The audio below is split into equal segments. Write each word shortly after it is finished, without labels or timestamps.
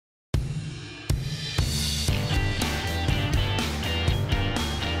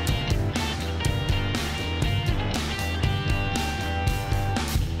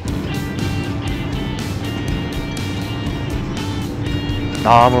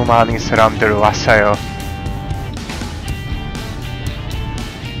너무 많은 사람들 왔어요.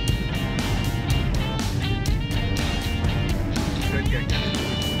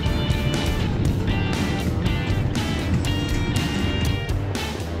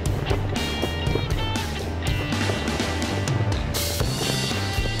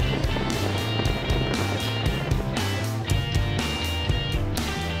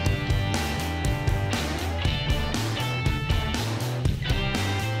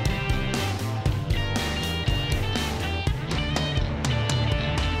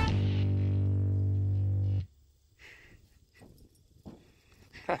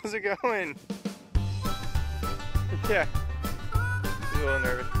 How's it going? Yeah. A little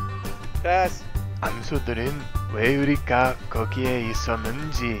nervous. Pass. 암소들은 왜 우리가 거기에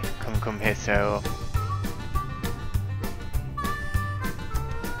있었는지 궁금했어요.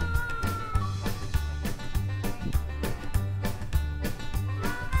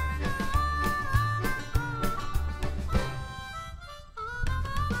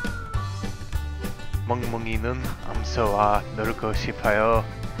 멍멍이는 암소와 놀고 싶어요.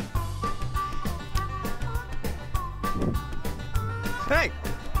 Hey!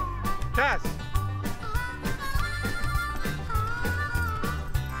 Pass!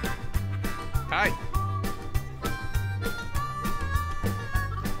 Hi!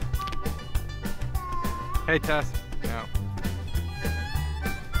 Hey, Tess. No.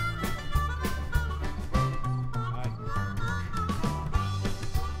 Hi.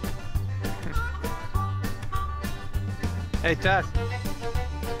 Hey, Tess.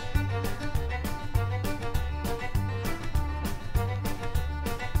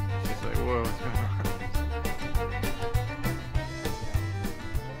 She's like, whoa, what's going on?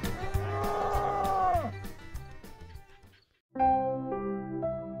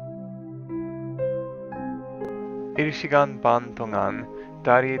 일 시간 반 동안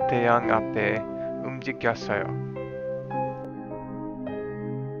달이 태양 앞에 움직였어요.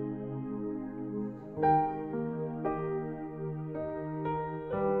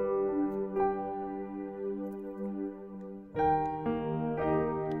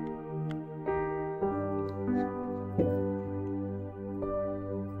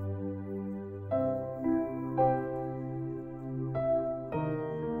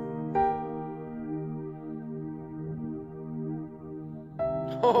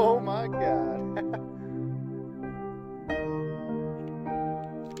 Oh my god.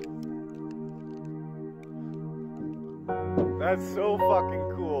 That's so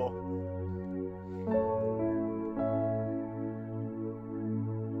fucking cool.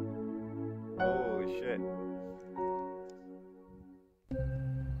 Holy shit.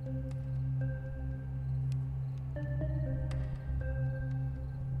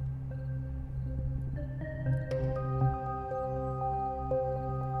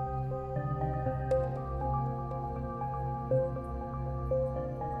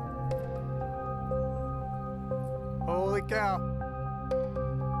 Holy cow.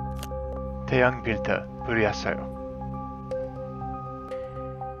 태양 빌드 불이었어요.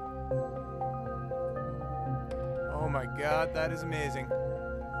 Oh my god, that is amazing.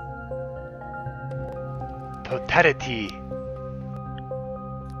 토탈리티.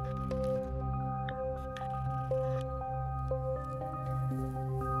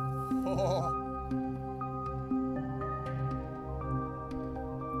 Oh.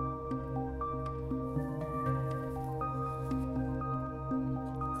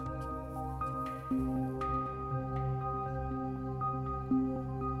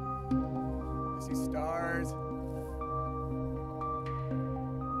 I see stars.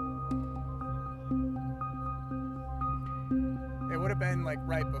 It would have been like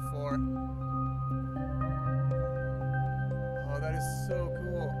right before. Oh, that is so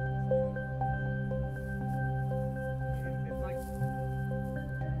cool. It's like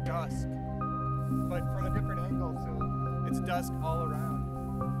dusk, but from a different angle, so it's dusk all around.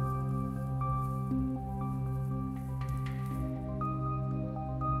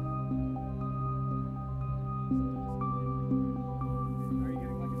 Are you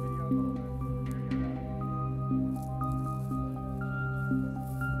getting like a video of all that?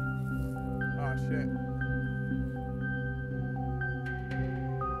 Oh shit.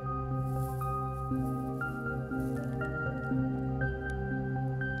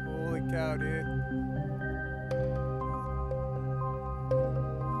 Holy cow, dude.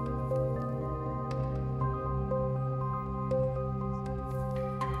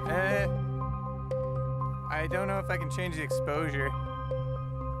 I don't know if I can change the exposure.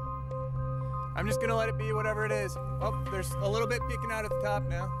 I'm just gonna let it be whatever it is. Oh, there's a little bit peeking out at the top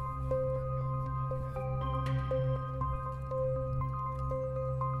now.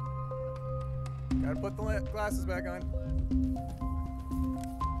 Gotta put the glasses back on.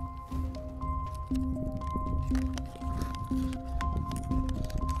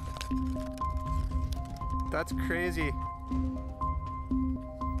 That's crazy.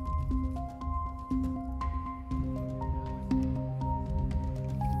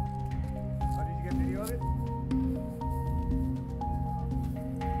 Oh, did you get video of it?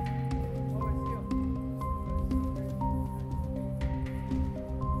 Oh, I see him.